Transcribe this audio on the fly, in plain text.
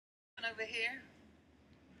over here.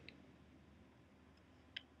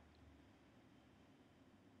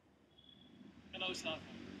 Hello, Zlatan.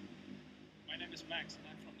 My name is Max,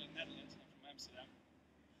 and I'm from the Netherlands. I'm from Amsterdam.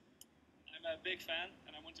 I'm a big fan,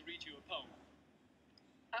 and I want to read you a poem.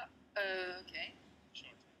 Okay.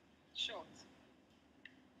 Short. Short.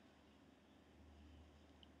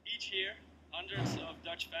 Each year, hundreds of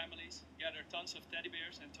Dutch families gather tons of teddy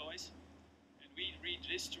bears and toys, and we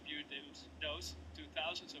redistribute those to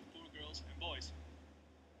thousands of poor girls and boys.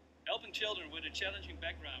 Helping children with a challenging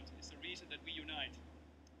background is the reason that we unite.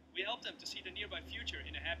 We help them to see the nearby future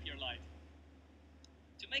in a happier light.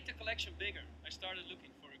 To make the collection bigger, I started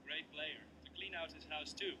looking for a great player to clean out his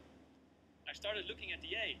house too. I started looking at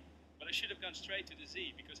the A, but I should have gone straight to the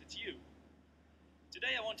Z because it's you.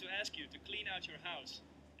 Today I want to ask you to clean out your house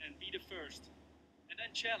and be the first, and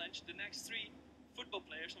then challenge the next 3 football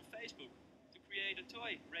players on Facebook to create a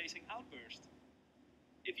toy racing outburst.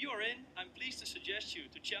 If you are in, I'm pleased to suggest you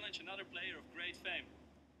to challenge another player of great fame.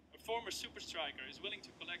 A former super striker is willing to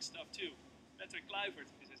collect stuff too. Kluivert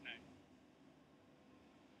is his name.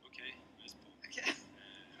 Okay, nice poem. Okay.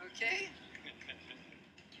 Okay.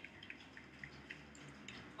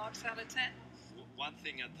 Marks out of 10. One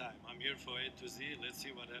thing at a time. I'm here for A to Z. Let's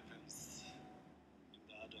see what happens in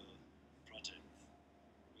the other project.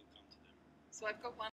 We'll come to them. So I've got one.